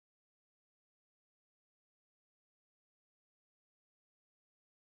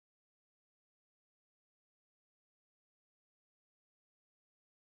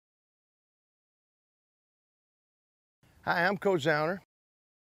Hi, I'm Coach Zauner.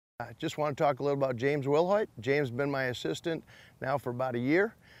 I just want to talk a little about James Wilhoit. James has been my assistant now for about a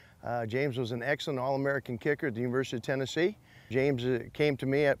year. James was an excellent All-American kicker at the University of Tennessee. James came to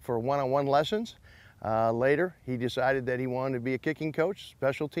me for one-on-one lessons. Later, he decided that he wanted to be a kicking coach,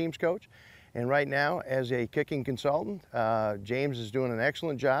 special teams coach. And right now, as a kicking consultant, James is doing an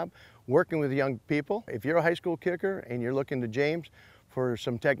excellent job working with young people. If you're a high school kicker and you're looking to James for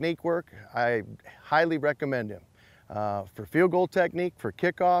some technique work, I highly recommend him. For field goal technique, for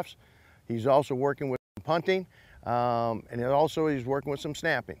kickoffs. He's also working with punting, and also he's working with some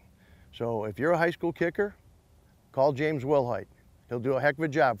snapping. So if you're a high school kicker, call James Wilhoit. He'll do a heck of a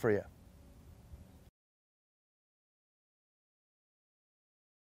job for you.